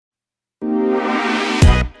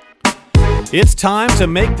It's time to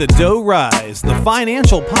make the dough rise, the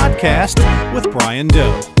financial podcast with Brian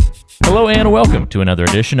Doe. Hello and welcome to another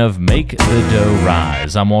edition of Make the Dough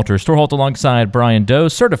Rise. I'm Walter Storholt alongside Brian Doe,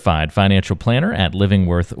 certified financial planner at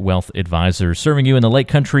Livingworth Wealth Advisors, serving you in the Lake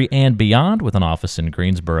Country and beyond with an office in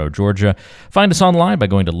Greensboro, Georgia. Find us online by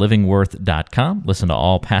going to livingworth.com. Listen to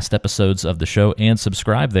all past episodes of the show and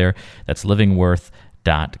subscribe there. That's livingworth.com.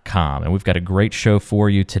 And we've got a great show for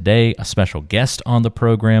you today, a special guest on the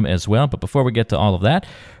program as well. But before we get to all of that,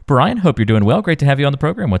 Brian, hope you're doing well. Great to have you on the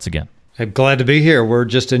program once again. I'm glad to be here. We're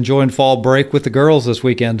just enjoying fall break with the girls this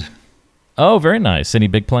weekend. Oh, very nice. Any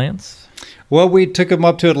big plans? Well, we took them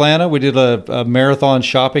up to Atlanta. We did a marathon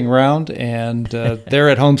shopping round, and they're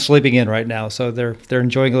at home sleeping in right now. So they're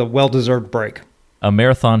enjoying a well-deserved break. A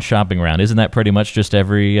marathon shopping round. Isn't that pretty much just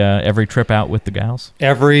every trip out with the gals?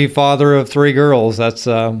 Every father of three girls. That's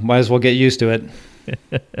might as well get used to it.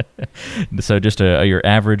 So just your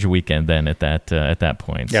average weekend then at that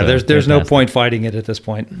point. Yeah, so there's no point fighting it at this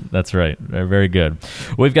point. That's right. Very good.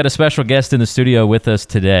 We've got a special guest in the studio with us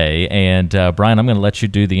today, and Brian, I'm going to let you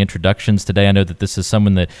do the introductions today. I know that this is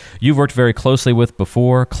someone that you've worked very closely with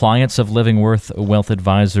before. Clients of Livingworth Wealth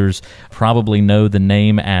Advisors probably know the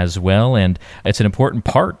name as well, and it's an important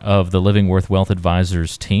part of the Livingworth Wealth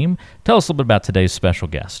Advisors team. Tell us a little bit about today's special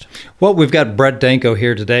guest. Well, we've got Brett Danko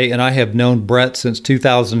here today, and I have known Brett since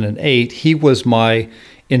 2008. He was my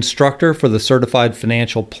instructor for the Certified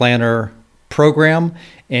Financial Planner program.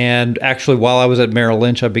 And actually, while I was at Merrill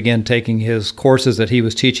Lynch, I began taking his courses that he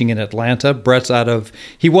was teaching in Atlanta.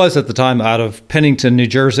 He was at the time out of Pennington, New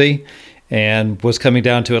Jersey, and was coming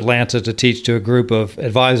down to Atlanta to teach to a group of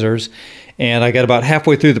advisors. And I got about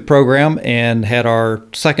halfway through the program and had our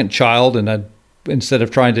second child, and instead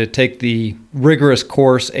of trying to take the rigorous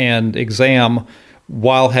course and exam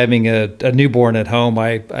while having a newborn at home,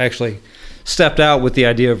 I actually stepped out with the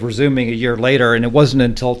idea of resuming a year later. And it wasn't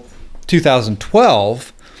until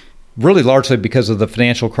 2012, really largely because of the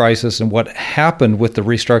financial crisis and what happened with the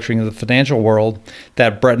restructuring of the financial world,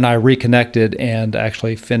 that Brett and I reconnected and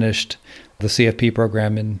actually finished the CFP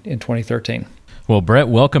program in 2013. Well, Brett,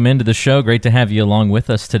 welcome into the show. Great to have you along with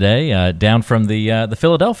us today, down from the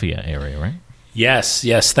Philadelphia area, right?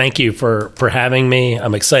 Yes. Thank you for having me.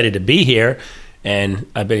 I'm excited to be here, and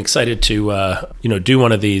I've been excited to do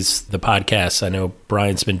one of the podcasts. I know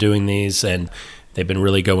Brian's been doing these, and they've been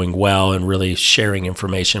really going well and really sharing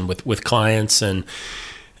information with clients and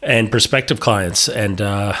prospective clients. And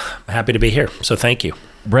I'm happy to be here. So thank you.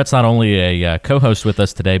 Brett's not only a co-host with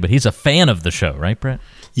us today, but he's a fan of the show, right, Brett?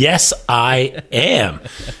 Yes, I am,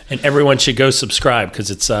 and everyone should go subscribe because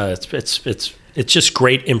it's just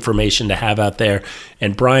great information to have out there.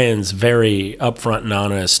 And Brian's very upfront and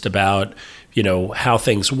honest about, how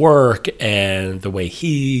things work and the way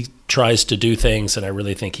he tries to do things. And I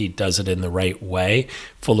really think he does it in the right way,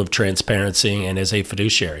 full of transparency and as a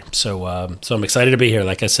fiduciary. So I'm excited to be here,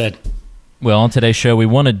 like I said. Well, on today's show, we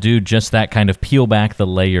want to do just that, kind of peel back the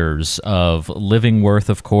layers of Livingworth,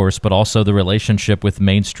 of course, but also the relationship with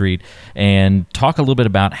Main Street, and talk a little bit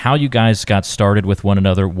about how you guys got started with one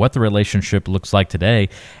another, what the relationship looks like today,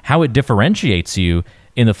 how it differentiates you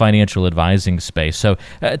in the financial advising space. So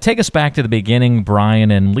take us back to the beginning, Brian,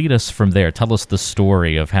 and lead us from there. Tell us the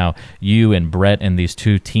story of how you and Brett and these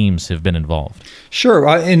two teams have been involved. Sure,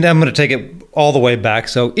 and I'm going to take it all the way back.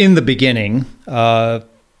 So in the beginning,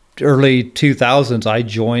 early 2000s, I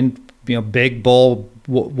joined, big bull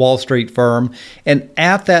Wall Street firm. And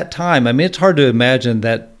at that time, it's hard to imagine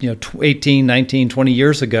that, 18, 19, 20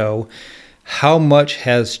 years ago, how much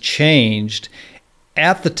has changed.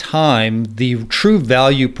 At the time, the true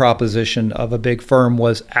value proposition of a big firm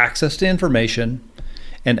was access to information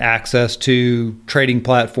and access to trading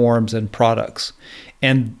platforms and products.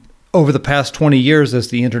 And over the past 20 years, as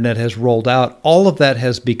the internet has rolled out, all of that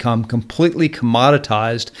has become completely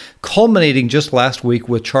commoditized, culminating just last week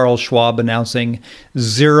with Charles Schwab announcing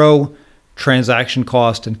zero transaction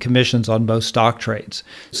cost and commissions on most stock trades.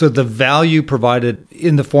 So the value provided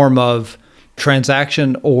in the form of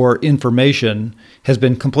transaction or information has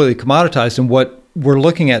been completely commoditized. And what we're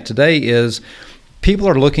looking at today is people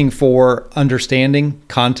are looking for understanding,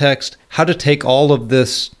 context, how to take all of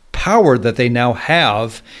this power that they now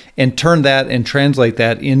have and turn that and translate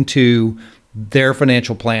that into their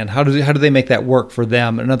financial plan. How do they make that work for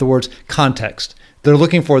them? In other words, context. They're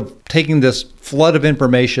looking for taking this flood of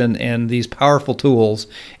information and these powerful tools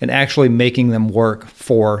and actually making them work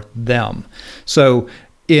for them. So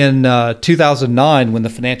in 2009, when the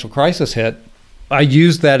financial crisis hit, I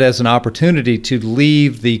used that as an opportunity to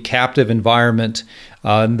leave the captive environment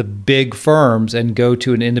and the big firms and go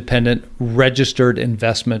to an independent registered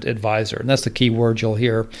investment advisor. And that's the key word you'll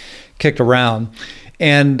hear kicked around.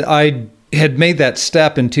 And I had made that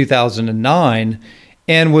step in 2009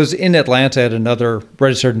 and was in Atlanta at another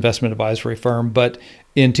registered investment advisory firm. But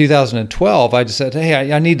in 2012, I just said,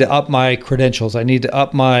 hey, I need to up my credentials. I need to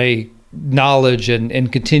up my knowledge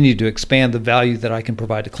and continue to expand the value that I can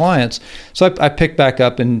provide to clients. So I picked back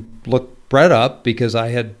up and looked Brett up because I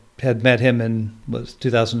had met him in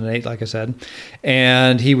 2008, like I said,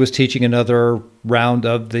 and he was teaching another round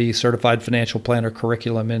of the Certified Financial Planner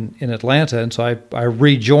curriculum in Atlanta. And so I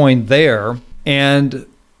rejoined there. And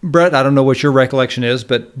Brett, I don't know what your recollection is,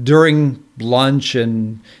 but during lunch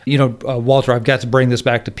and, Walter, I've got to bring this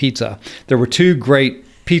back to pizza. There were two great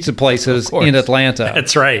pizza places in Atlanta.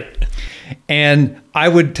 That's right. And I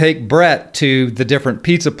would take Brett to the different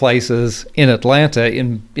pizza places in Atlanta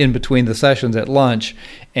in between the sessions at lunch.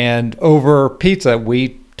 And over pizza,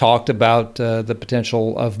 we talked about the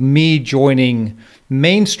potential of me joining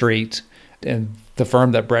Main Street and the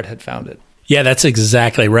firm that Brett had founded. Yeah, that's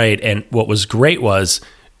exactly right. And what was great was,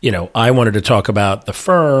 I wanted to talk about the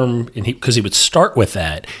firm, and because he would start with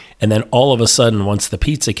that. And then all of a sudden, once the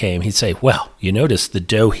pizza came, he'd say, well, you notice the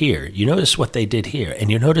dough here. You notice what they did here.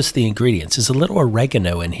 And you notice the ingredients. There's a little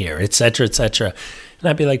oregano in here, et cetera, et cetera. And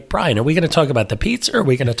I'd be like, Brian, are we going to talk about the pizza or are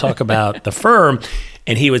we going to talk about the firm?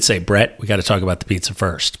 And he would say, Brett, we got to talk about the pizza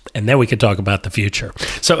first. And then we could talk about the future.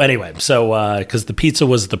 So anyway, because the pizza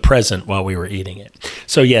was the present while we were eating it.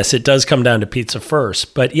 So yes, it does come down to pizza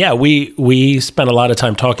first. But yeah, we spent a lot of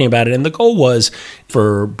time talking about it. And the goal was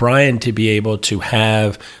for Brian to be able to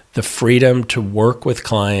have the freedom to work with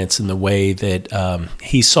clients in the way that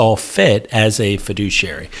he saw fit as a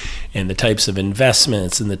fiduciary, and the types of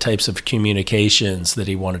investments and the types of communications that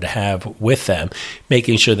he wanted to have with them,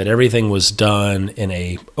 making sure that everything was done in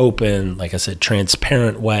a open, like I said,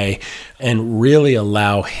 transparent way, and really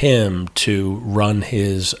allow him to run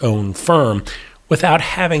his own firm without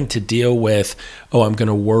having to deal with, I'm going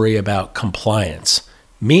to worry about compliance,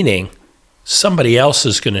 meaning somebody else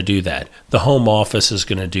is going to do that. The home office is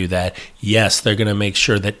going to do that. Yes, they're going to make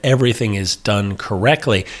sure that everything is done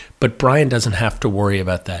correctly, but Brian doesn't have to worry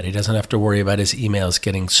about that. He doesn't have to worry about his emails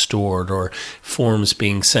getting stored or forms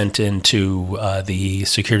being sent into the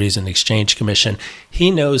Securities and Exchange Commission.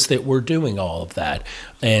 He knows that we're doing all of that.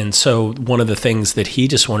 And so one of the things that he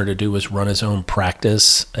just wanted to do was run his own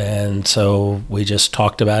practice. And so we just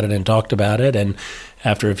talked about it. And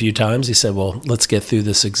after a few times, he said, well, let's get through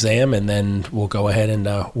this exam and then we'll go ahead and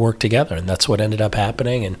work together. And that's what ended up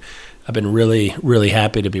happening. And I've been really, really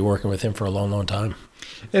happy to be working with him for a long, long time.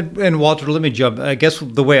 And Walter, let me jump. I guess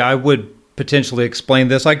the way I would potentially explain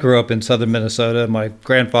this, I grew up in southern Minnesota. My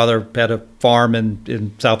grandfather had a farm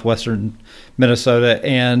in southwestern Minnesota.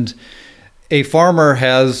 And a farmer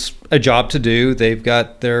has a job to do. They've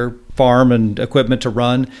got their farm and equipment to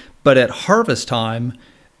run. But at harvest time,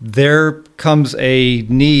 there comes a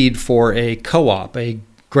need for a co-op, a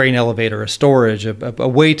grain elevator, a storage, a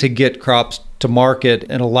way to get crops to market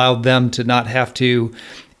and allow them to not have to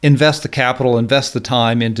invest the capital, invest the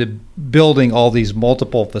time into building all these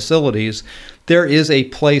multiple facilities. There is a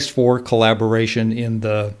place for collaboration in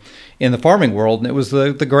the farming world, and it was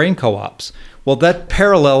the grain co-ops. Well, that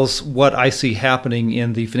parallels what I see happening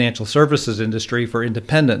in the financial services industry for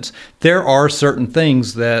independents. There are certain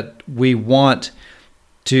things that we want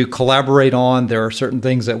to collaborate on. There are certain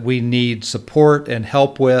things that we need support and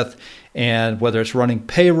help with, and whether it's running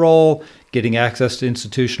payroll, getting access to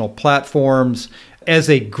institutional platforms,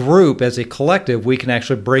 as a group, as a collective, we can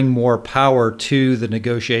actually bring more power to the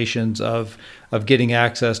negotiations of getting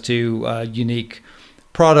access to unique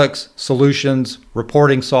products, solutions,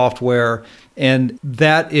 reporting software, and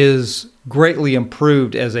that is greatly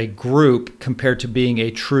improved as a group compared to being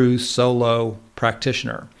a true solo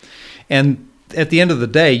practitioner. And at the end of the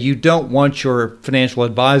day, you don't want your financial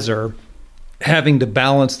advisor having to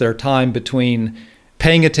balance their time between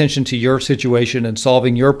paying attention to your situation and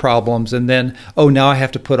solving your problems, and then, now I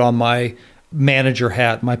have to put on my manager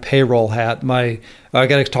hat, my payroll hat, I got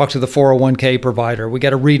to talk to the 401k provider, we got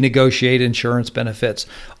to renegotiate insurance benefits.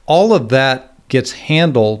 All of that gets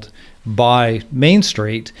handled by Main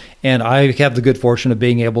Street, and I have the good fortune of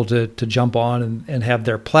being able to jump on and have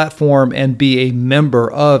their platform and be a member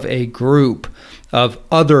of a group of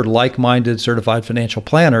other like-minded certified financial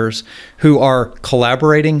planners who are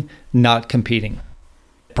collaborating, not competing.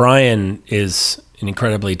 Brian is an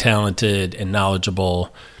incredibly talented and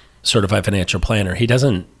knowledgeable certified financial planner. He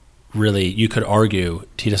doesn't really, you could argue,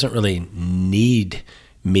 he doesn't really need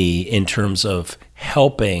me in terms of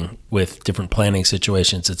helping with different planning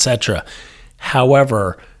situations, etc.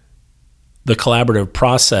 However, the collaborative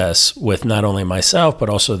process with not only myself, but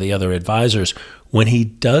also the other advisors, when he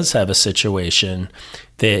does have a situation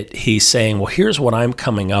that he's saying, well, here's what I'm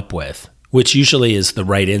coming up with, which usually is the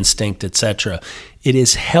right instinct, etc. It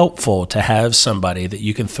is helpful to have somebody that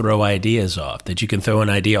you can throw ideas off, that you can throw an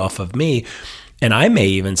idea off of me. And I may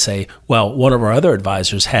even say, well, one of our other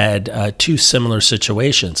advisors had 2 similar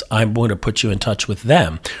situations. I'm going to put you in touch with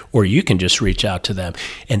them, or you can just reach out to them.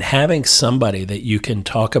 And having somebody that you can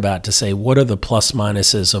talk about to say, what are the plus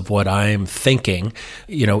minuses of what I'm thinking,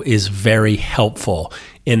 is very helpful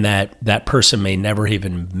in that person may never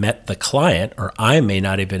even met the client, or I may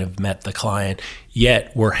not even have met the client,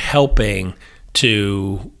 yet we're helping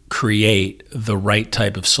to create the right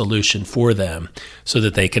type of solution for them so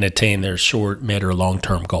that they can attain their short, mid, or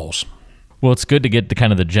long-term goals. Well, it's good to get the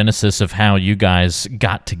kind of the genesis of how you guys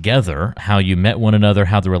got together, how you met one another,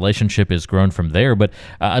 how the relationship has grown from there. But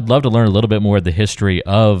I'd love to learn a little bit more of the history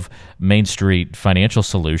of Main Street Financial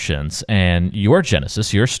Solutions and your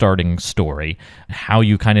genesis, your starting story, how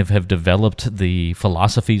you kind of have developed the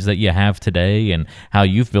philosophies that you have today and how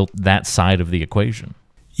you've built that side of the equation.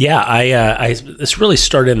 Yeah, this really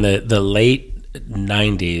started in the late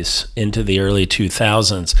 90s into the early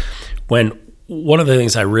 2000s, when one of the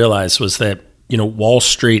things I realized was that, Wall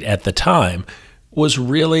Street at the time was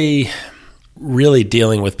really, really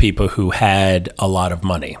dealing with people who had a lot of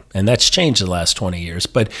money. And that's changed in the last 20 years.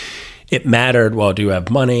 But it mattered, well, do you have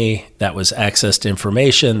money? That was access to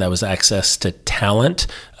information. That was access to talent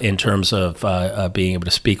in terms of being able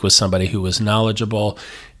to speak with somebody who was knowledgeable.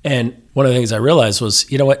 And one of the things I realized was,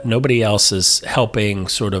 nobody else is helping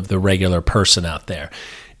sort of the regular person out there.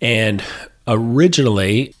 And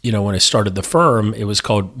originally, when I started the firm, it was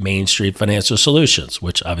called Main Street Financial Solutions,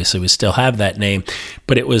 which obviously we still have that name,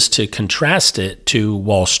 but it was to contrast it to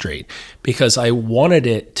Wall Street, because I wanted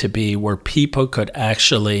it to be where people could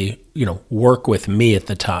actually, work with me at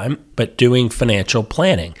the time, but doing financial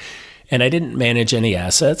planning. And I didn't manage any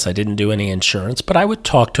assets. I didn't do any insurance, but I would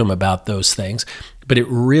talk to them about those things. But it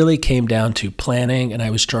really came down to planning, and I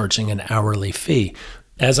was charging an hourly fee.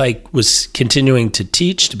 As I was continuing to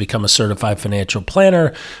teach to become a certified financial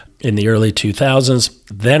planner in the early 2000s,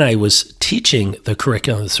 then I was teaching the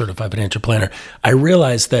curriculum of the certified financial planner. I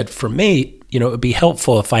realized that for me, it would be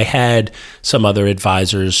helpful if I had some other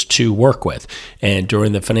advisors to work with. And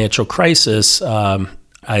during the financial crisis,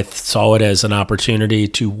 I saw it as an opportunity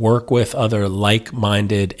to work with other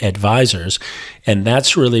like-minded advisors. And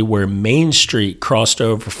that's really where Main Street crossed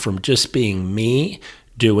over from just being me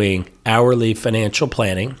doing hourly financial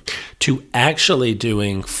planning to actually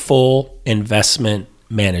doing full investment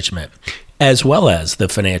management, as well as the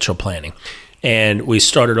financial planning. And we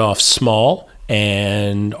started off small,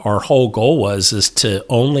 and our whole goal is to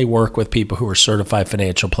only work with people who are certified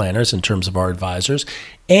financial planners in terms of our advisors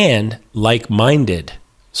and like-minded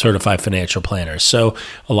certified financial planners. So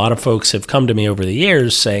a lot of folks have come to me over the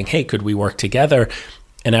years saying, hey, could we work together?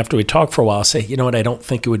 And after we talk for a while, I'll say, I don't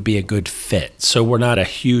think it would be a good fit. So we're not a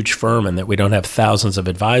huge firm in that we don't have thousands of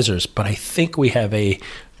advisors, but I think we have a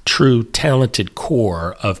true talented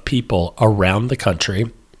core of people around the country,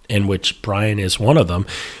 in which Brian is one of them,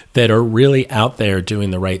 that are really out there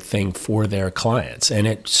doing the right thing for their clients. And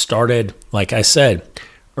it started, like I said,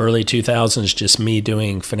 early 2000s, just me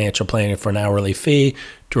doing financial planning for an hourly fee.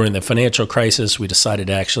 During the financial crisis, we decided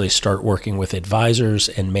to actually start working with advisors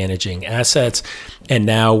and managing assets. And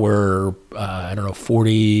now we're,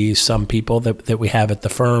 40 some people that we have at the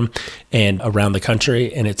firm and around the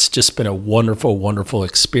country. And it's just been a wonderful, wonderful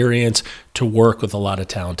experience to work with a lot of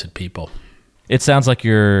talented people. It sounds like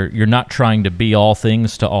you're not trying to be all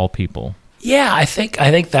things to all people. Yeah, I think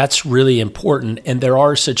that's really important. And there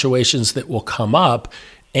are situations that will come up,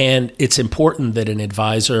 and it's important that an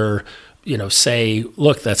advisor, say,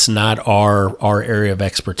 look, that's not our area of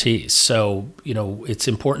expertise. So, it's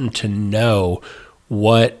important to know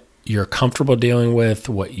what you're comfortable dealing with,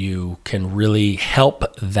 what you can really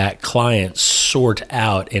help that client sort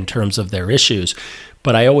out in terms of their issues.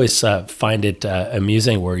 But I always find it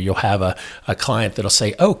amusing where you'll have a client that'll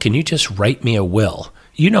say, oh, can you just write me a will?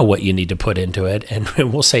 You know what you need to put into it.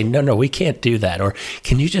 And we'll say, no, we can't do that. Or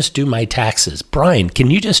can you just do my taxes? Brian,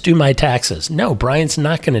 can you just do my taxes? No, Brian's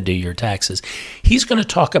not going to do your taxes. He's going to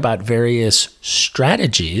talk about various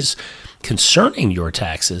strategies concerning your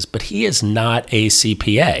taxes, but he is not a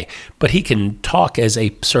CPA. But he can talk as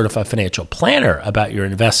a certified financial planner about your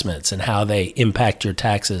investments and how they impact your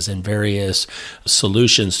taxes and various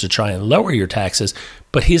solutions to try and lower your taxes.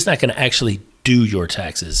 But he's not going to actually do your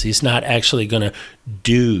taxes. He's not actually going to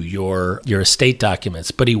do your estate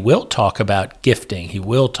documents, but he will talk about gifting. He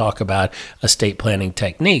will talk about estate planning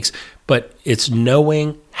techniques, but it's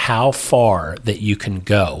knowing how far that you can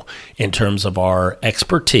go in terms of our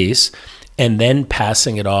expertise and then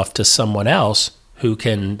passing it off to someone else who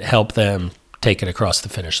can help them take it across the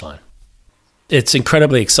finish line. It's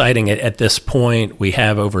incredibly exciting. At this point, we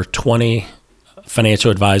have over 20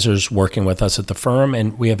 financial advisors working with us at the firm,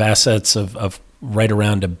 and we have assets of right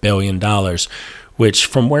around $1 billion, which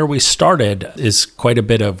from where we started is quite a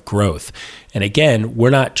bit of growth. And again, we're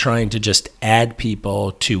not trying to just add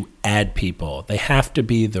people to add people. They have to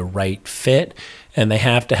be the right fit, and they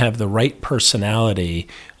have to have the right personality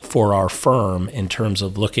for our firm in terms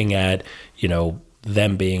of looking at,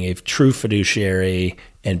 them being a true fiduciary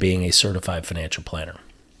and being a certified financial planner.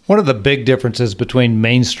 One of the big differences between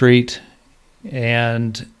Main Street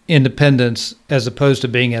and independence as opposed to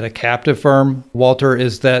being at a captive firm, Walter,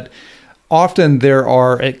 is that often there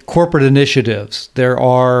are corporate initiatives, there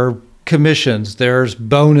are commissions, there's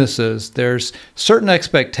bonuses, there's certain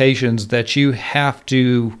expectations that you have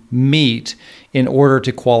to meet in order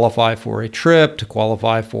to qualify for a trip, to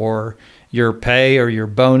qualify for your pay or your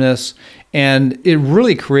bonus. And it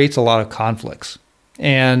really creates a lot of conflicts.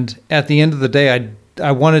 And at the end of the day,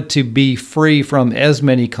 I wanted to be free from as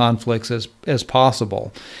many conflicts as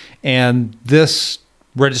possible. And this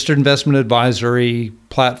registered investment advisory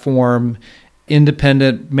platform,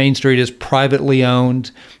 independent, Main Street is privately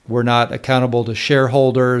owned. We're not accountable to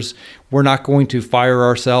shareholders. We're not going to fire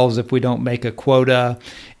ourselves if we don't make a quota.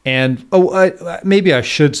 And maybe I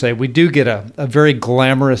should say, we do get a very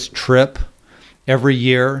glamorous trip every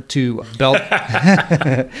year to Belt.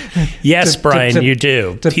 Yes, Brian, you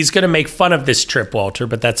do. He's going to make fun of this trip, Walter,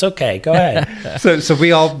 but that's okay. Go ahead. So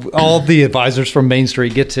we all the advisors from Main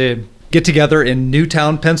Street get together in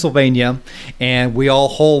Newtown, Pennsylvania, and we all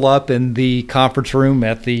hole up in the conference room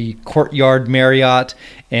at the Courtyard Marriott,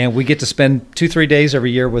 and we get to spend 2-3 days every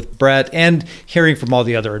year with Brett and hearing from all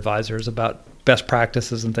the other advisors about best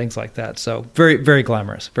practices and things like that. So very, very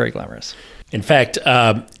glamorous, very glamorous. In fact,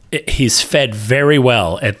 he's fed very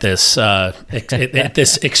well at this at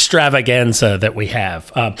this extravaganza that we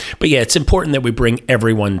have. But yeah, it's important that we bring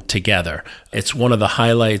everyone together. It's one of the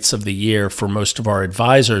highlights of the year for most of our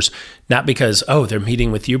advisors, not because, they're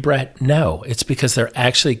meeting with you, Brett. No, it's because they're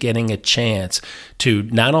actually getting a chance to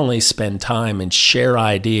not only spend time and share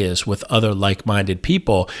ideas with other like-minded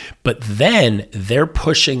people, but then they're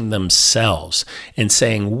pushing themselves and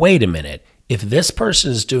saying, wait a minute, if this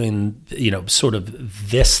person is doing, sort of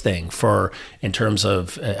this thing in terms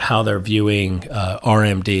of how they're viewing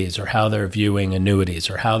RMDs or how they're viewing annuities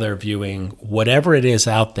or how they're viewing whatever it is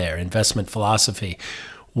out there, investment philosophy,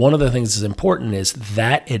 one of the things that's important is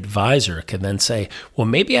that advisor can then say, well,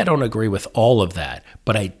 maybe I don't agree with all of that,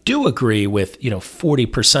 but I do agree with,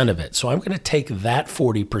 40% of it. So I'm going to take that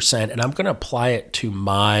 40% and I'm going to apply it to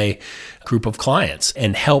my group of clients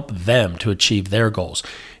and help them to achieve their goals.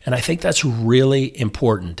 And I think that's really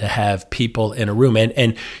important to have people in a room.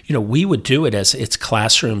 And we would do it as it's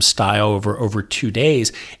classroom style over 2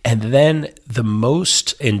 days. And then the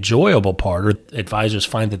most enjoyable part, or advisors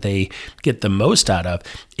find that they get the most out of,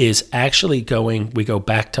 is actually we go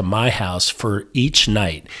back to my house for each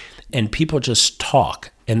night and people just talk.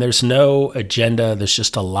 And there's no agenda. There's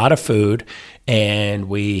just a lot of food and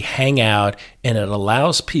we hang out, and it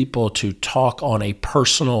allows people to talk on a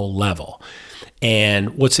personal level.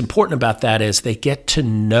 And what's important about that is they get to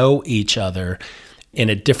know each other in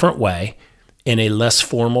a different way, in a less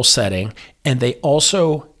formal setting, and they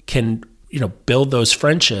also can, build those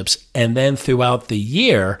friendships. And then throughout the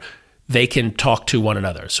year, they can talk to one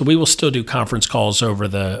another. So we will still do conference calls over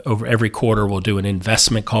every quarter. We'll do an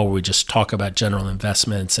investment call where we just talk about general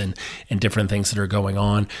investments and different things that are going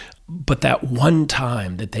on. But that one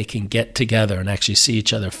time that they can get together and actually see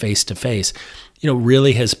each other face to face,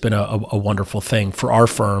 really has been a wonderful thing for our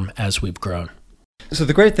firm as we've grown. So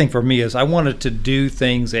the great thing for me is I wanted to do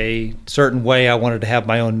things a certain way. I wanted to have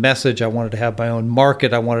my own message. I wanted to have my own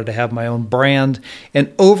market. I wanted to have my own brand.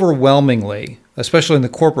 And overwhelmingly, especially in the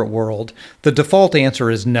corporate world, the default answer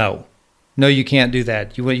is no. No, you can't do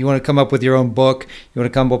that. You want to come up with your own book. You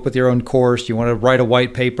want to come up with your own course. You want to write a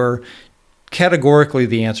white paper. Categorically,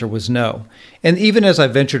 the answer was no. And even as I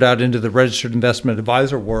ventured out into the registered investment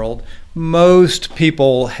advisor world, most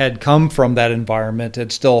people had come from that environment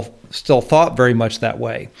and still thought very much that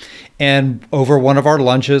way. And over one of our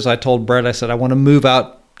lunches, I told Brett, I said, I want to move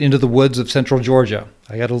out into the woods of central Georgia.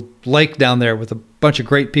 I got a lake down there with a bunch of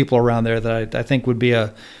great people around there that I think would be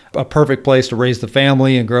a perfect place to raise the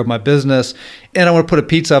family and grow my business. And I want to put a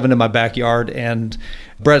pizza oven in my backyard. And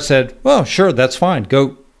Brett said, well, sure, that's fine.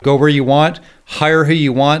 Go where you want, hire who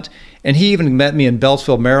you want. And he even met me in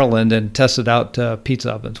Beltsville, Maryland, and tested out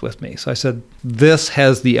pizza ovens with me. So I said, this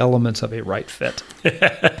has the elements of a right fit.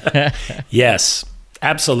 Yes,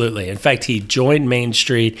 absolutely. In fact, he joined Main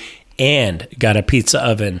Street and got a pizza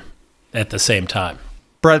oven at the same time.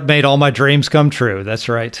 Brett made all my dreams come true. That's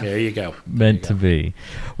right. There you go. Meant to be.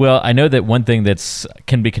 Well, I know that one thing that's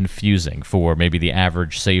can be confusing for maybe the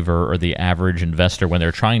average saver or the average investor when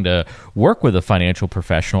they're trying to work with a financial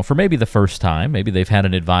professional for maybe the first time. Maybe they've had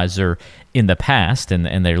an advisor in the past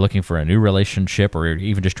and they're looking for a new relationship or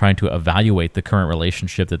even just trying to evaluate the current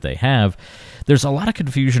relationship that they have. There's a lot of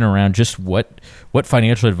confusion around just what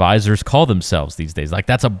financial advisors call themselves these days. Like,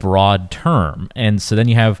 that's a broad term. And so then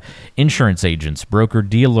you have insurance agents,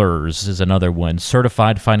 broker-dealers is another one,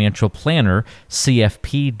 certified financial planner,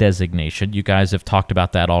 CFP designation. You guys have talked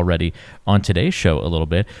about that already on today's show a little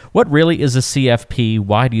bit. What really is a CFP?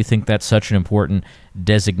 Why do you think that's such an important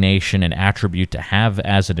designation and attribute to have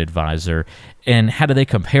as an advisor? And how do they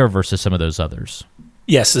compare versus some of those others?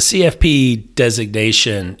 Yes, the CFP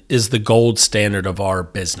designation is the gold standard of our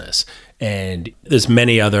business. And there's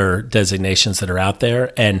many other designations that are out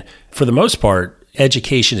there. And for the most part,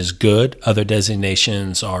 education is good. Other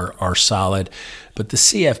designations are solid. But the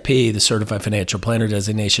CFP, the Certified Financial Planner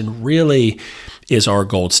designation, really is our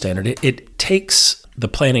gold standard. It takes the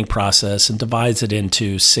planning process and divides it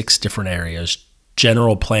into 6 different areas: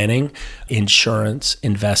 general planning, insurance,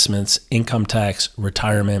 investments, income tax,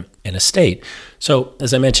 retirement, and estate. So,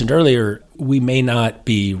 as I mentioned earlier, we may not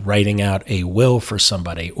be writing out a will for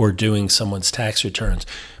somebody or doing someone's tax returns,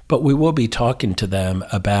 but we will be talking to them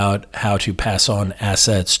about how to pass on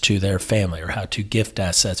assets to their family or how to gift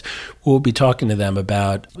assets. We'll be talking to them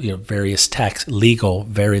about various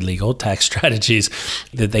very legal tax strategies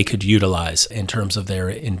that they could utilize in terms of their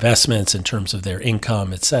investments, in terms of their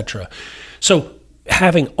income, etc. So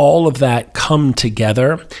having all of that come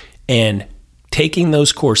together and taking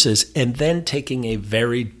those courses and then taking a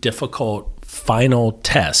very difficult final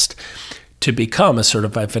test to become a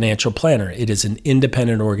certified financial planner. It is an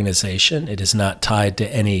independent organization. It is not tied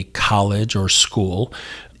to any college or school.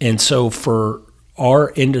 And so for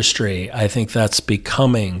our industry, I think that's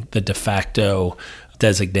becoming the de facto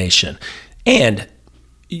designation. And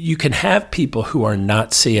you can have people who are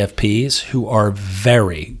not CFPs who are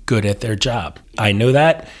very good at their job. I know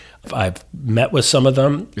that. I've met with some of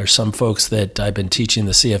them. There's some folks that I've been teaching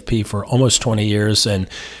the CFP for almost 20 years, and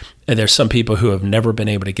there's some people who have never been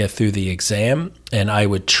able to get through the exam, and I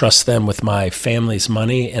would trust them with my family's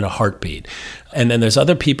money in a heartbeat. And then there's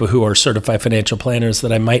other people who are certified financial planners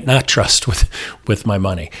that I might not trust with my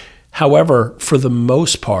money. However, for the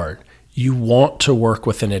most part, you want to work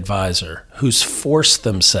with an advisor who's forced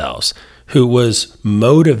themselves, who was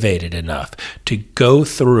motivated enough to go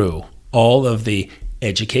through all of the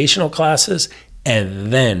educational classes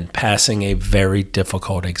and then passing a very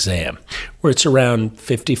difficult exam where it's around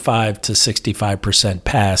 55 to 65%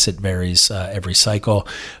 pass. It varies every cycle,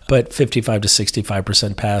 but 55 to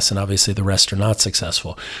 65% pass, and obviously the rest are not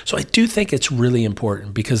successful. So I do think it's really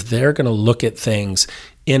important because they're going to look at things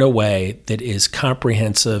in a way that is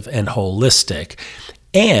comprehensive and holistic,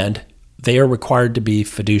 and they are required to be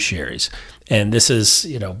fiduciaries. And this is,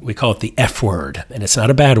 we call it the F word, and it's not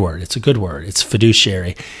a bad word. It's a good word. It's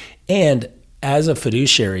fiduciary. And as a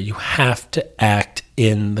fiduciary, you have to act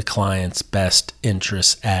in the client's best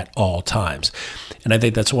interests at all times. And I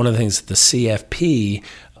think that's one of the things that the CFP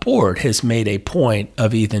board has made a point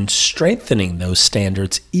of even strengthening those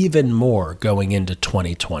standards even more going into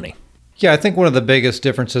 2020. Yeah, I think one of the biggest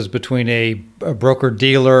differences between a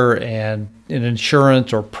broker-dealer and an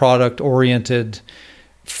insurance or product-oriented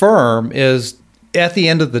firm is, at the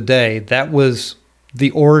end of the day, that was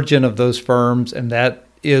the origin of those firms, and that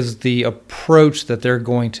is the approach that they're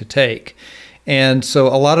going to take. And so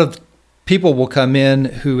a lot of people will come in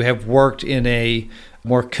who have worked in a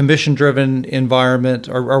more commission-driven environment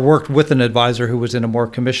or worked with an advisor who was in a more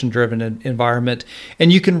commission-driven environment,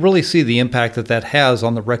 and you can really see the impact that that has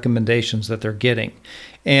on the recommendations that they're getting.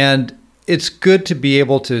 And it's good to be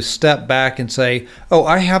able to step back and say, oh,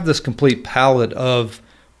 I have this complete palette of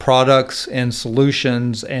products and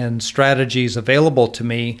solutions and strategies available to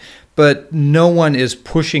me, but no one is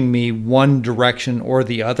pushing me one direction or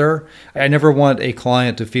the other. I never want a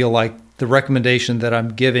client to feel like the recommendation that I'm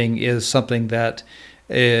giving is something that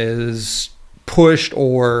is pushed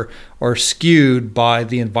or skewed by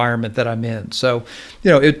the environment that I'm in. So,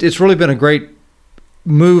 it's really been a great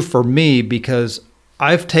move for me because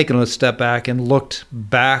I've taken a step back and looked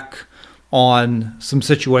back on some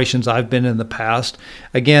situations I've been in the past.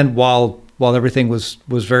 Again, while everything was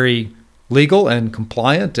very legal and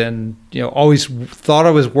compliant, and always thought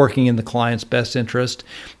I was working in the client's best interest,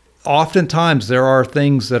 oftentimes there are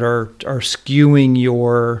things that are skewing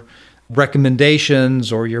your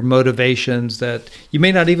recommendations or your motivations that you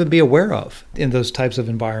may not even be aware of in those types of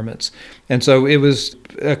environments. And so it was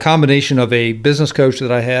a combination of a business coach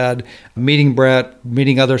that I had, meeting Brett,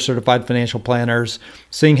 meeting other certified financial planners,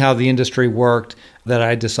 seeing how the industry worked, that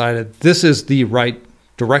I decided this is the right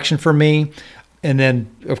direction for me. And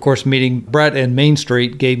then, of course, meeting Brett and Main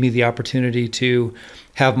Street gave me the opportunity to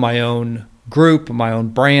have my own group, my own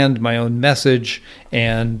brand, my own message,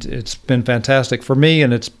 and it's been fantastic for me.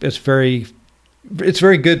 And it's very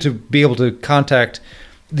good to be able to contact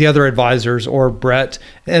the other advisors or Brett.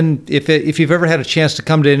 And if you've ever had a chance to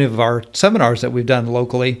come to any of our seminars that we've done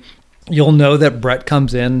locally, you'll know that Brett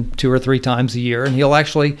comes in 2 or 3 times a year, and he'll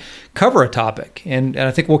actually cover a topic. And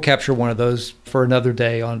I think we'll capture one of those for another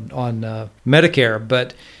day on Medicare.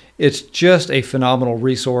 But it's just a phenomenal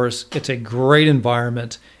resource. It's a great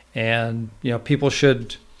environment. And people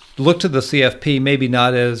should look to the CFP maybe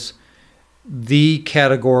not as the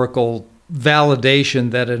categorical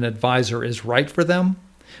validation that an advisor is right for them,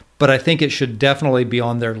 but I think it should definitely be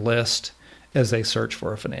on their list as they search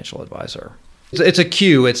for a financial advisor. It's a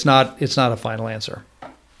cue. It's not a final answer.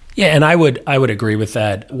 Yeah, and I would agree with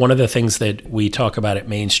that. One of the things that we talk about at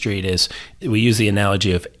Main Street is we use the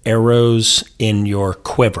analogy of arrows in your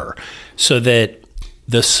quiver, so that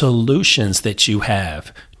the solutions that you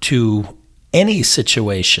have to any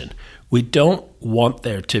situation, we don't want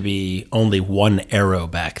there to be only one arrow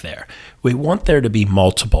back there. We want there to be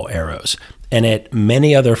multiple arrows. And at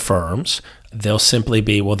many other firms, they'll simply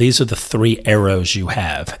be, well, these are the 3 arrows you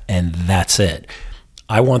have, and that's it.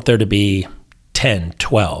 I want there to be 10,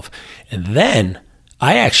 12. And then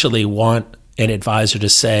I actually want an advisor to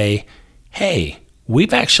say, hey,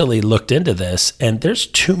 we've actually looked into this, and there's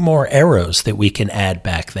 2 more arrows that we can add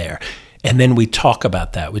back there. And then we talk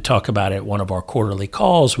about that. We talk about it at one of our quarterly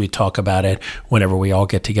calls. We talk about it whenever we all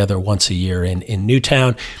get together once a year in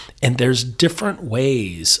Newtown. And there's different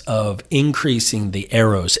ways of increasing the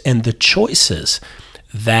arrows and the choices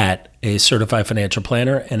that a certified financial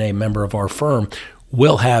planner and a member of our firm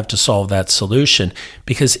will have to solve that solution.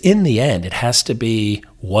 Because in the end, it has to be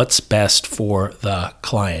what's best for the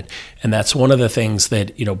client. And that's one of the things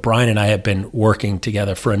that, Brian and I have been working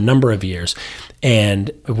together for a number of years. And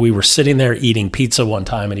we were sitting there eating pizza one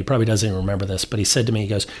time, and he probably doesn't even remember this, but he said to me, he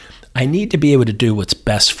goes, I need to be able to do what's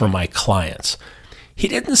best for my clients. He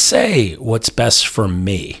didn't say what's best for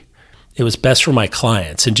me. It was best for my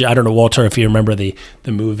clients. And I don't know, Walter, if you remember the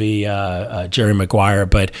movie Jerry Maguire,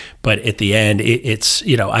 but at the end, it's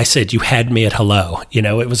I said, you had me at hello.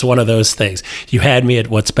 It was one of those things. You had me at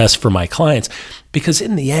what's best for my clients, because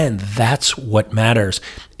in the end, that's what matters.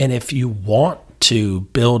 And if you want to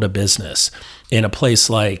build a business in a place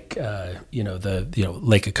like the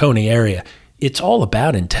Lake Oconee area, it's all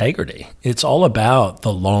about integrity. It's all about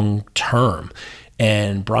the long term.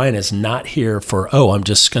 And Brian is not here for, I'm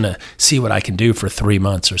just going to see what I can do for 3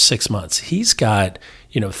 months or 6 months. He's got,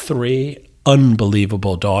 3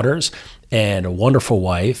 unbelievable daughters and a wonderful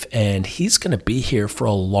wife, and he's going to be here for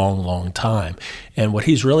a long, long time. And what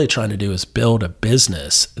he's really trying to do is build a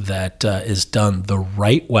business that is done the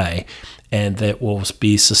right way and that will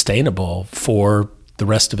be sustainable for the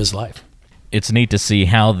rest of his life. It's neat to see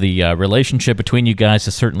how the relationship between you guys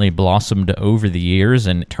has certainly blossomed over the years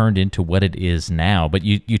and turned into what it is now. But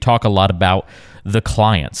you talk a lot about the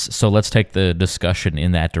clients. So let's take the discussion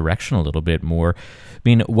in that direction a little bit more. I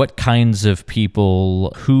mean, what kinds of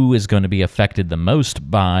people, who is going to be affected the most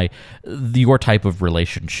by your type of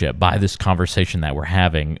relationship, by this conversation that we're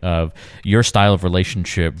having of your style of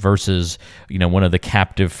relationship versus, one of the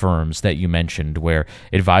captive firms that you mentioned where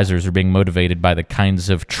advisors are being motivated by the kinds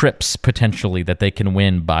of trips potentially that they can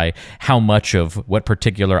win by how much of what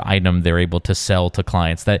particular item they're able to sell to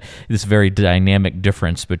clients. That this very dynamic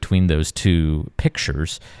difference between those 2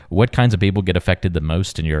 pictures. What kinds of people get affected the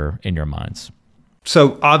most in your minds?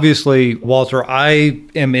 So obviously, Walter, I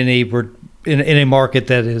am in a market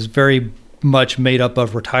that is very much made up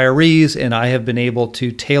of retirees, and I have been able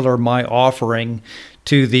to tailor my offering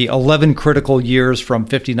to the 11 critical years from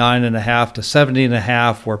 59 and a half to 70 and a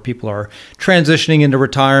half, where people are transitioning into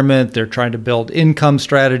retirement. They're trying to build income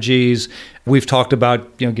strategies. We've talked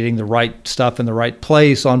about, getting the right stuff in the right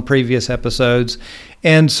place on previous episodes.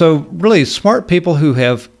 And so really smart people who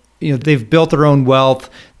have, they've built their own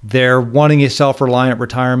wealth. They're wanting a self-reliant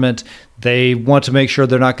retirement. They want to make sure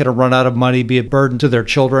they're not going to run out of money, be a burden to their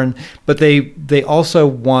children, but they also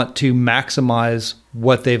want to maximize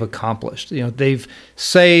what they've accomplished. They've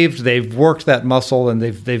saved, they've worked that muscle, and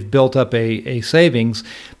they've built up a savings,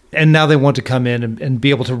 and now they want to come in and be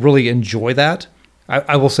able to really enjoy that.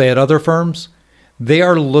 I will say at other firms, they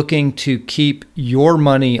are looking to keep your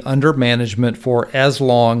money under management for as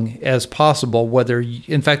long as possible,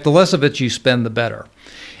 in fact, the less of it you spend, the better.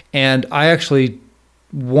 And I actually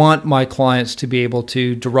want my clients to be able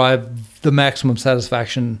to derive the maximum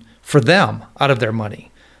satisfaction for them out of their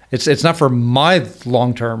money. It's not for my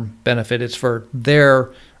long-term benefit, it's for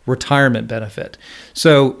their retirement benefit.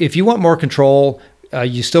 So if you want more control,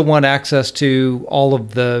 you still want access to all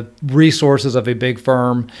of the resources of a big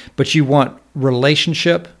firm, but you want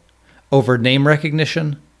relationship over name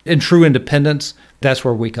recognition and true independence, that's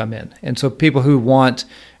where we come in. And so people who want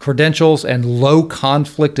credentials and low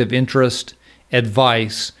conflict of interest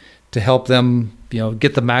advice to help them,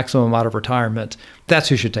 get the maximum out of retirement, that's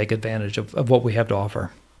who should take advantage of what we have to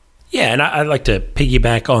offer. Yeah, and I'd like to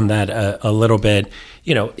piggyback on that a little bit.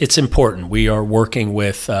 It's important. We are working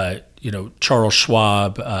with, Charles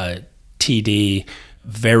Schwab, TD,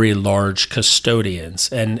 very large custodians,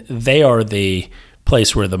 and they are the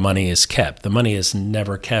place where the money is kept. The money is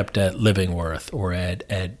never kept at Livingworth or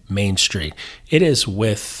at Main Street. It is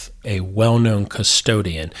with a well-known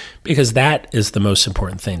custodian, because that is the most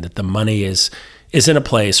important thing, that the money is in a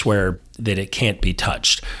place where that it can't be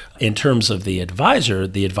touched. In terms of the advisor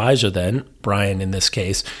then, Brian in this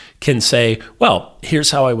case, can say, well,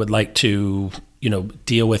 here's how I would like to,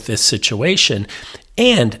 deal with this situation.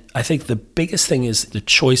 And I think the biggest thing is the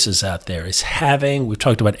choices out there is we've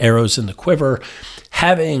talked about arrows in the quiver,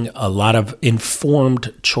 having a lot of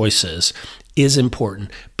informed choices is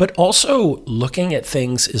important, but also looking at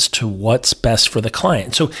things as to what's best for the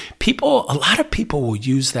client. So a lot of people will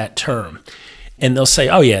use that term and they'll say,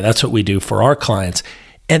 oh yeah, that's what we do for our clients.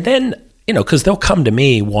 And then, because they'll come to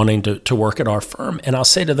me wanting to work at our firm, and I'll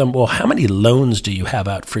say to them, well, how many loans do you have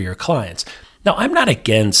out for your clients? Now, I'm not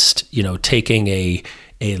against, taking a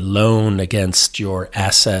loan against your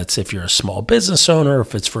assets if you're a small business owner,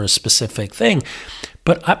 if it's for a specific thing.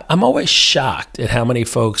 But I'm always shocked at how many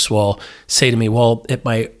folks will say to me, well, at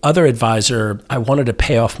my other advisor, I wanted to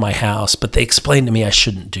pay off my house, but they explained to me I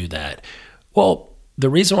shouldn't do that. Well,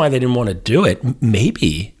 the reason why they didn't want to do it,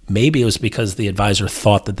 maybe it was because the advisor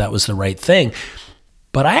thought that was the right thing.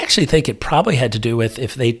 But I actually think it probably had to do with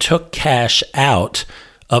if they took cash out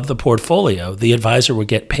of the portfolio, the advisor would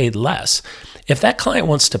get paid less. If that client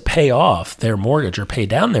wants to pay off their mortgage or pay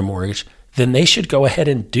down their mortgage, then they should go ahead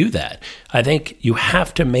and do that. I think you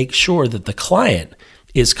have to make sure that the client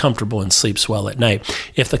is comfortable and sleeps well at night.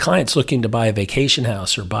 If the client's looking to buy a vacation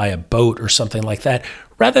house or buy a boat or something like that,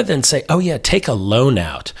 rather than say, oh yeah, take a loan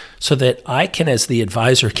out so that I can, as the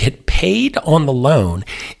advisor, get paid on the loan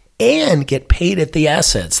and get paid at the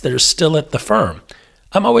assets that are still at the firm.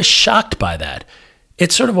 I'm always shocked by that.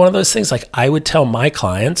 It's sort of one of those things, like I would tell my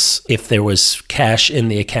clients, if there was cash in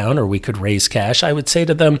the account or we could raise cash, I would say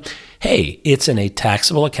to them, hey, it's in a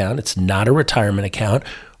taxable account. It's not a retirement account.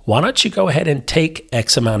 Why don't you go ahead and take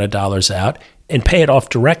X amount of dollars out and pay it off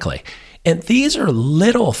directly? And these are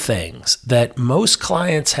little things that most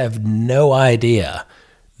clients have no idea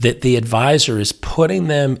that the advisor is putting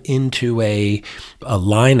them into a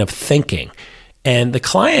line of thinking. And the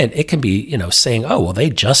client, it can be, saying, oh, well, they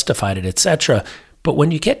justified it, etc. But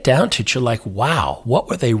when you get down to it, you're like, wow, what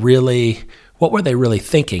were they really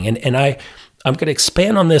thinking? And I'm going to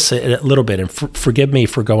expand on this a little bit, and forgive me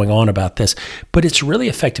for going on about this, but it's really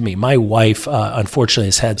affected me. My wife, unfortunately,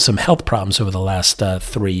 has had some health problems over the last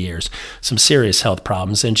 3 years, some serious health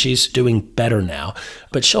problems, and she's doing better now,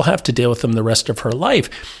 but she'll have to deal with them the rest of her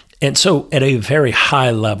life. And so at a very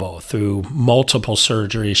high level, through multiple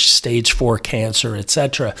surgeries, stage 4 cancer,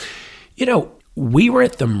 etc., we were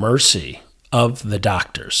at the mercy of the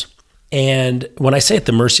doctors. And when I say at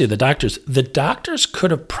the mercy of the doctors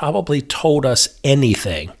could have probably told us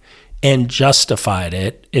anything and justified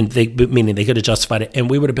it, meaning they could have justified it, and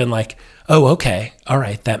we would have been like, oh, okay, all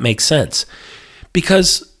right, that makes sense.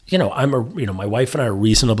 Because, my wife and I are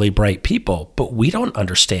reasonably bright people, but we don't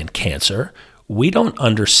understand cancer. We don't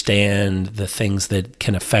understand the things that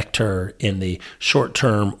can affect her in the short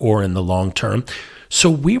term or in the long term. So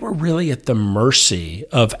we were really at the mercy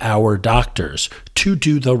of our doctors to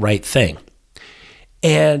do the right thing.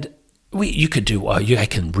 And you could do, I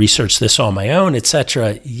can research this on my own,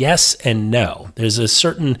 etc. Yes and no. There's a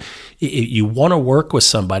certain, you want to work with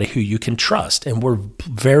somebody who you can trust. And we're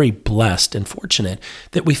very blessed and fortunate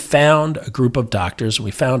that we found a group of doctors,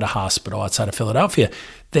 we found a hospital outside of Philadelphia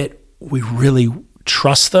that we really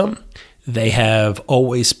trust them. They have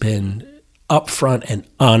always been upfront and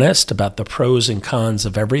honest about the pros and cons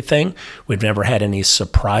of everything. We've never had any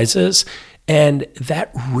surprises. And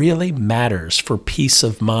that really matters for peace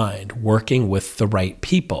of mind, working with the right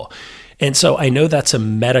people. And so I know that's a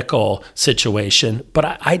medical situation, but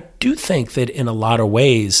I do think that in a lot of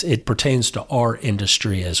ways it pertains to our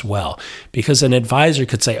industry as well. Because an advisor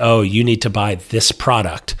could say, oh, you need to buy this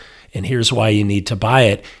product, and here's why you need to buy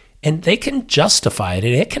it. And they can justify it.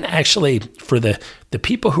 And it can actually, for the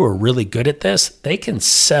people who are really good at this, they can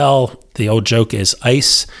sell, the old joke is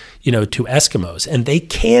ice, to Eskimos. And they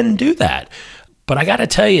can do that. But I got to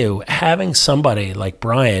tell you, having somebody like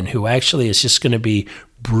Brian, who actually is just going to be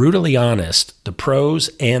brutally honest, the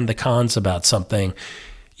pros and the cons about something,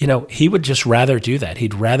 he would just rather do that.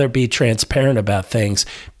 He'd rather be transparent about things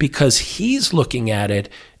because he's looking at it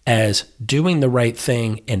as doing the right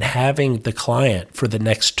thing and having the client for the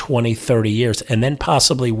next 20, 30 years, and then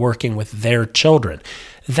possibly working with their children.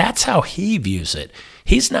 That's how he views it.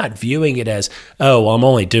 He's not viewing it as, oh, well, I'm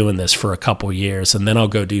only doing this for a couple years and then I'll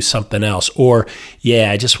go do something else. Or,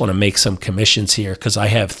 yeah, I just want to make some commissions here because I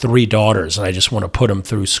have 3 daughters and I just want to put them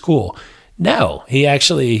through school. No, he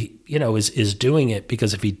actually, is doing it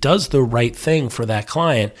because if he does the right thing for that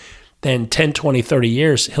client, then 10, 20, 30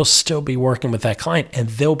 years, he'll still be working with that client and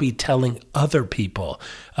they'll be telling other people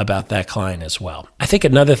about that client as well. I think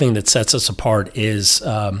another thing that sets us apart is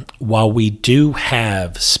while we do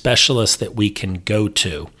have specialists that we can go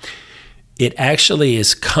to, it actually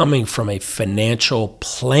is coming from a financial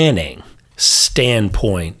planning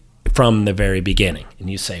standpoint from the very beginning. And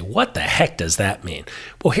you say, what the heck does that mean?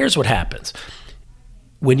 Well, here's what happens.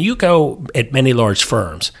 When you go at many large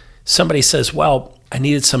firms, somebody says, well, I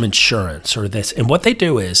needed some insurance or this. And what they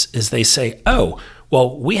do is they say, oh,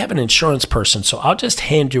 well, we have an insurance person, so I'll just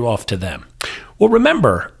hand you off to them. Well,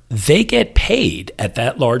 remember, they get paid at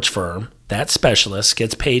that large firm. That specialist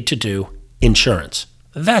gets paid to do insurance.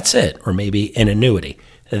 That's it. Or maybe an annuity.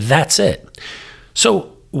 That's it.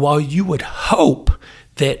 So while you would hope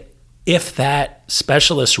that if that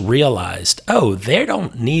specialist realized, oh, they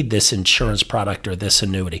don't need this insurance product or this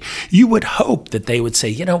annuity, you would hope that they would say,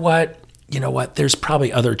 you know what, there's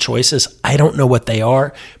probably other choices. I don't know what they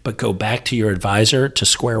are, but go back to your advisor to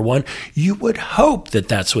square one. You would hope that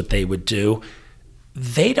that's what they would do.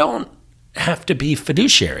 They don't have to be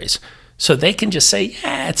fiduciaries. So they can just say,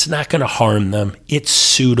 yeah, it's not going to harm them. It's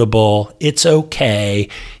suitable. It's okay.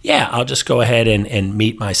 Yeah, I'll just go ahead and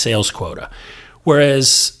meet my sales quota.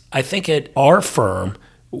 Whereas I think at our firm,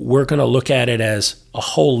 we're going to look at it as a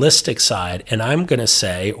holistic side. And I'm going to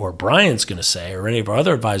say, or Brian's going to say, or any of our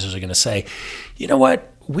other advisors are going to say, you know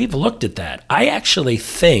what? We've looked at that. I actually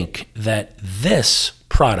think that this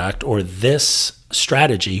product or this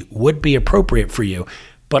strategy would be appropriate for you.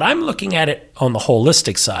 But I'm looking at it on the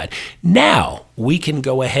holistic side. Now we can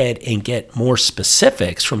go ahead and get more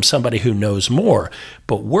specifics from somebody who knows more,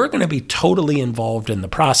 but we're going to be totally involved in the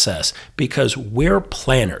process because we're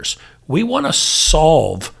planners. We want to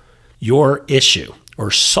solve your issue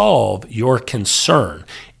or solve your concern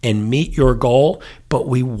and meet your goal, but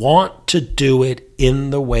we want to do it in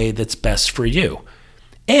the way that's best for you.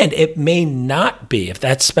 And it may not be, if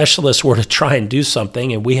that specialist were to try and do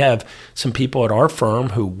something, and we have some people at our firm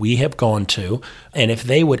who we have gone to, and if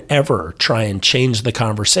they would ever try and change the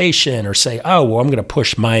conversation or say, oh, well, I'm going to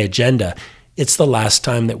push my agenda, it's the last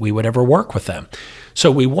time that we would ever work with them.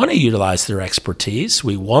 So we want to utilize their expertise.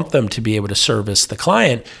 We want them to be able to service the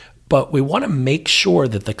client, but we want to make sure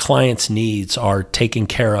that the client's needs are taken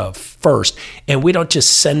care of first. And we don't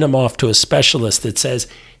just send them off to a specialist that says,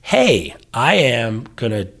 hey, I am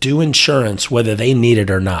going to do insurance whether they need it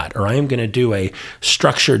or not, or I am going to do a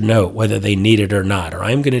structured note whether they need it or not, or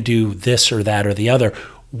I'm going to do this or that or the other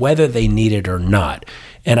whether they need it or not.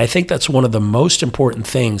 And I think that's one of the most important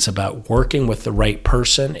things about working with the right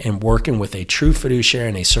person and working with a true fiduciary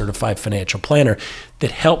and a certified financial planner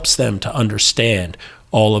that helps them to understand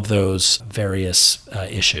all of those various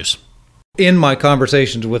issues. In my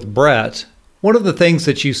conversations with Brett, one of the things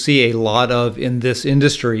that you see a lot of in this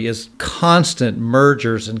industry is constant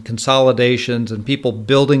mergers and consolidations and people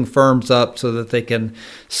building firms up so that they can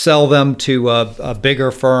sell them to a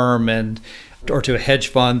bigger firm or to a hedge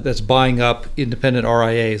fund that's buying up independent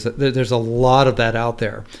RIAs. There's a lot of that out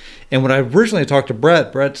there. And when I originally talked to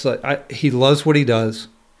Brett's he loves what he does.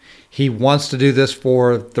 He wants to do this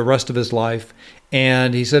for the rest of his life.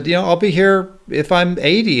 And he said, I'll be here if I'm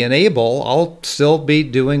 80 and able. I'll still be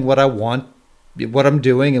doing what I want, what I'm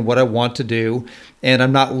doing and what I want to do. And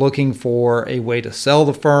I'm not looking for a way to sell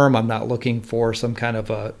the firm. I'm not looking for some kind of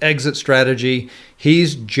a exit strategy.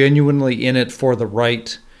 He's genuinely in it for the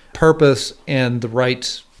right purpose and the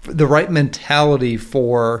right mentality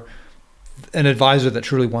for an advisor that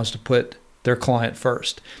truly wants to put their client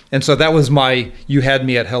first. And so that was my "you had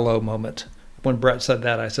me at hello" moment. When Brett said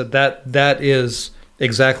that, I said that is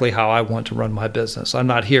exactly how I want to run my business. I'm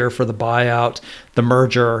not here for the buyout, the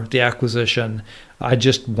merger, the acquisition. I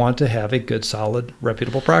just want to have a good, solid,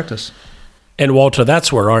 reputable practice. And Walter,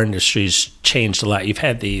 that's where our industry's changed a lot. You've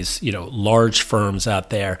had these, large firms out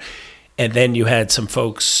there, and then you had some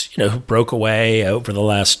folks, who broke away over the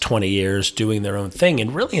last 20 years doing their own thing.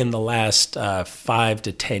 And really in the last 5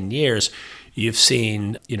 to 10 years, you've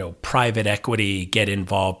seen, private equity get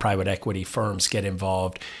involved, private equity firms get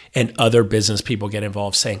involved, and other business people get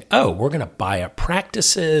involved saying, oh, we're going to buy up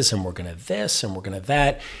practices and we're going to this and we're going to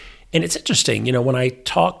that. And it's interesting, when I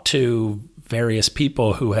talk to various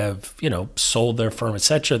people who have, sold their firm, et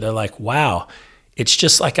cetera, they're like, wow, it's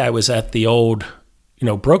just like I was at the old,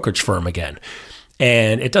 brokerage firm again.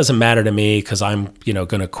 And it doesn't matter to me because I'm,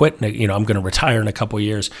 going to quit, I'm going to retire in a couple of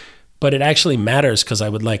years. But it actually matters because I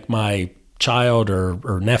would like my child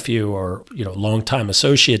or nephew or, longtime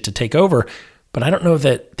associate to take over, but I don't know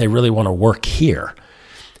that they really want to work here.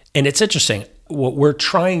 And it's interesting. What we're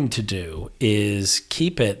trying to do is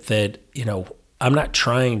keep it that, I'm not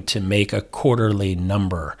trying to make a quarterly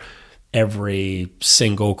number every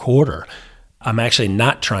single quarter. I'm actually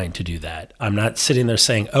not trying to do that. I'm not sitting there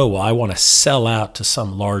saying, oh, well, I want to sell out to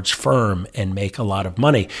some large firm and make a lot of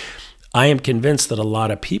money. I am convinced that a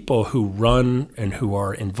lot of people who run and who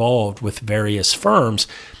are involved with various firms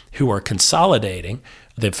who are consolidating,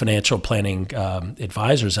 the financial planning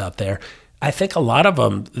advisors out there, I think a lot of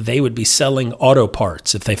them, they would be selling auto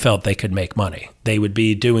parts if they felt they could make money. They would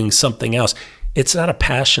be doing something else. It's not a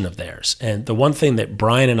passion of theirs. And the one thing that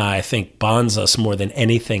Brian and I think bonds us more than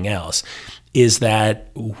anything else is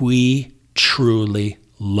that we truly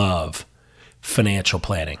love financial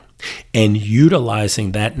planning and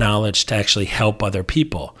utilizing that knowledge to actually help other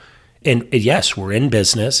people. And yes, we're in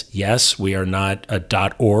business. Yes, we are not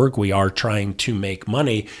a .org. We are trying to make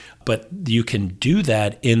money, but you can do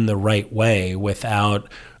that in the right way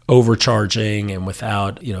without overcharging and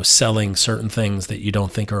without, selling certain things that you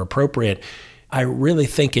don't think are appropriate. I really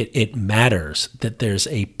think it matters that there's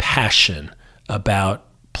a passion about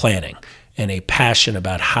planning and a passion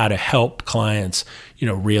about how to help clients,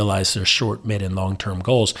 realize their short, mid, and long-term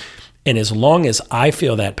goals. And as long as I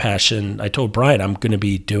feel that passion, I told Brian I'm going to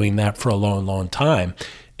be doing that for a long, long time.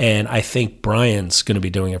 And I think Brian's going to be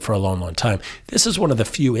doing it for a long, long time. This is one of the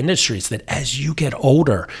few industries that as you get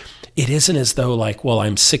older, it isn't as though like, well,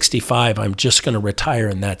 I'm 65, I'm just going to retire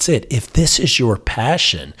and that's it. If this is your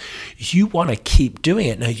passion, you want to keep doing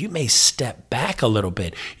it. Now, you may step back a little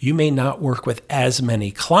bit. You may not work with as many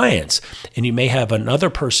clients, and you may have another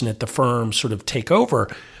person at the firm sort of take over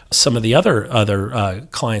some of the other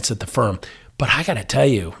clients at the firm. But I got to tell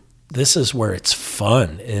you, this is where it's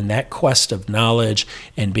fun. And that quest of knowledge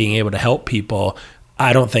and being able to help people,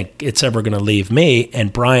 I don't think it's ever going to leave me.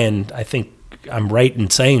 And Brian, I think I'm right in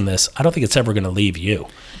saying this, I don't think it's ever going to leave you.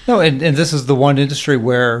 No, and this is the one industry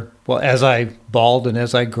where, well, as I bald and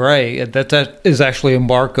as I gray, that is actually a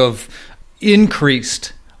mark of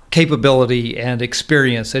increased capability and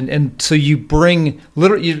experience. And so you bring,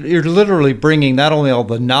 you're literally bringing not only all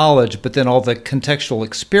the knowledge, but then all the contextual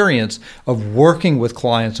experience of working with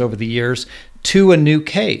clients over the years to a new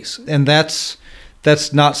case. And that's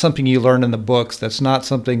not something you learn in the books. That's not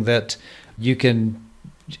something that you can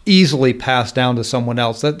easily pass down to someone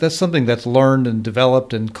else. That's something that's learned and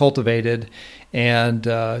developed and cultivated. And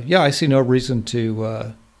I see no reason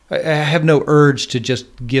to, I have no urge to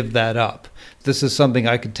just give that up. This is something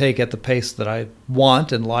I could take at the pace that I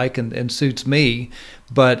want and like and suits me,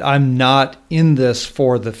 but I'm not in this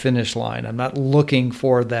for the finish line. I'm not looking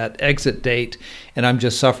for that exit date, and I'm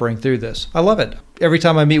just suffering through this. I love it. Every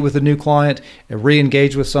time I meet with a new client and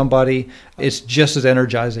re-engage with somebody, it's just as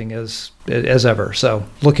energizing as ever. So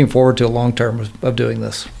looking forward to a long term of doing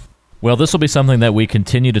this. Well, this will be something that we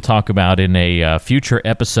continue to talk about in a future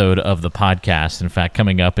episode of the podcast. In fact,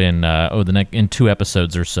 coming up in 2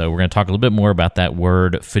 episodes or so, we're going to talk a little bit more about that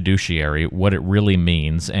word fiduciary, what it really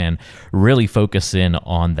means, and really focus in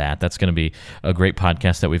on that. That's going to be a great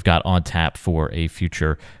podcast that we've got on tap for a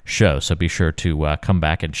future show. So be sure to come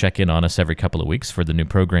back and check in on us every couple of weeks for the new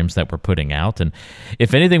programs that we're putting out. And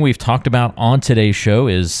if anything we've talked about on today's show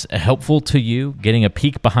is helpful to you, getting a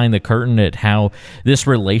peek behind the curtain at how this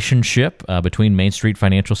relationship partnership between Main Street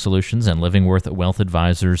Financial Solutions and Livingworth Wealth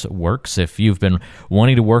Advisors works. If you've been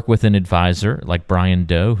wanting to work with an advisor like Brian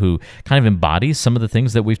Doe, who kind of embodies some of the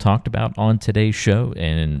things that we've talked about on today's show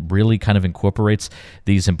and really kind of incorporates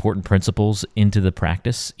these important principles into the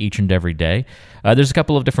practice each and every day, there's a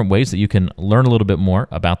couple of different ways that you can learn a little bit more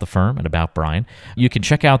about the firm and about Brian. You can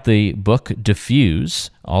check out the book Diffuse,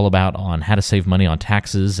 all about on how to save money on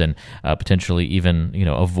taxes and potentially even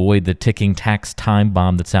avoid the ticking tax time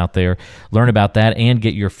bomb that's out there. Learn about that and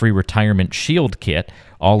get your free retirement shield kit,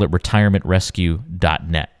 all at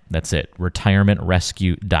retirementrescue.net. That's it,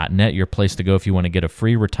 retirementrescue.net, your place to go if you want to get a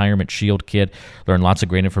free retirement shield kit, learn lots of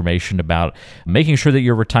great information about making sure that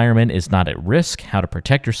your retirement is not at risk, how to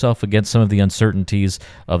protect yourself against some of the uncertainties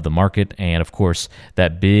of the market, and of course,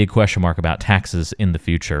 that big question mark about taxes in the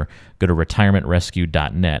future. Go to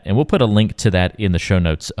retirementrescue.net, and we'll put a link to that in the show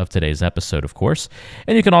notes of today's episode, of course.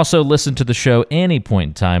 And you can also listen to the show any point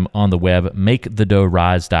in time on the web.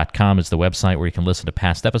 MakeTheDoughRise.com is the website where you can listen to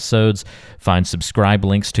past episodes, find subscribe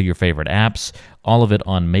links to your favorite apps, all of it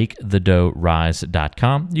on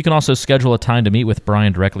MakeTheDoughRise.com. You can also schedule a time to meet with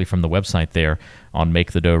Brian directly from the website there on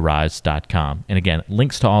MakeTheDoughRise.com. And again,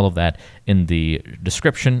 links to all of that in the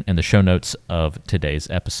description and the show notes of today's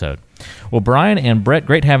episode. Well, Brian and Brett,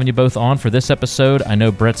 great having you both on for this episode. I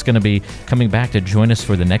know Brett's going to be coming back to join us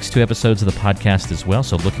for the next 2 episodes of the podcast as well,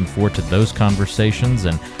 so looking forward to those conversations,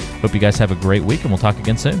 and hope you guys have a great week, and we'll talk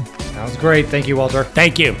again soon. That was great. Thank you, Walter.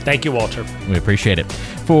 Thank you, Walter. We appreciate it.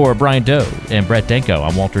 For Brian Doe and Brett Denko,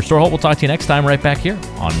 I'm Walter Storholt. We'll talk to you next time right back here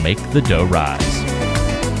on Make the Dough Rise.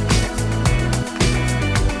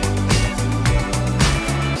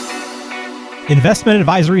 Investment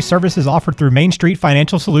advisory services offered through Main Street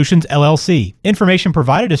Financial Solutions, LLC. Information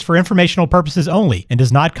provided is for informational purposes only and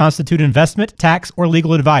does not constitute investment, tax, or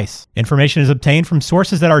legal advice. Information is obtained from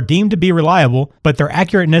sources that are deemed to be reliable, but their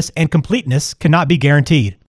accurateness and completeness cannot be guaranteed.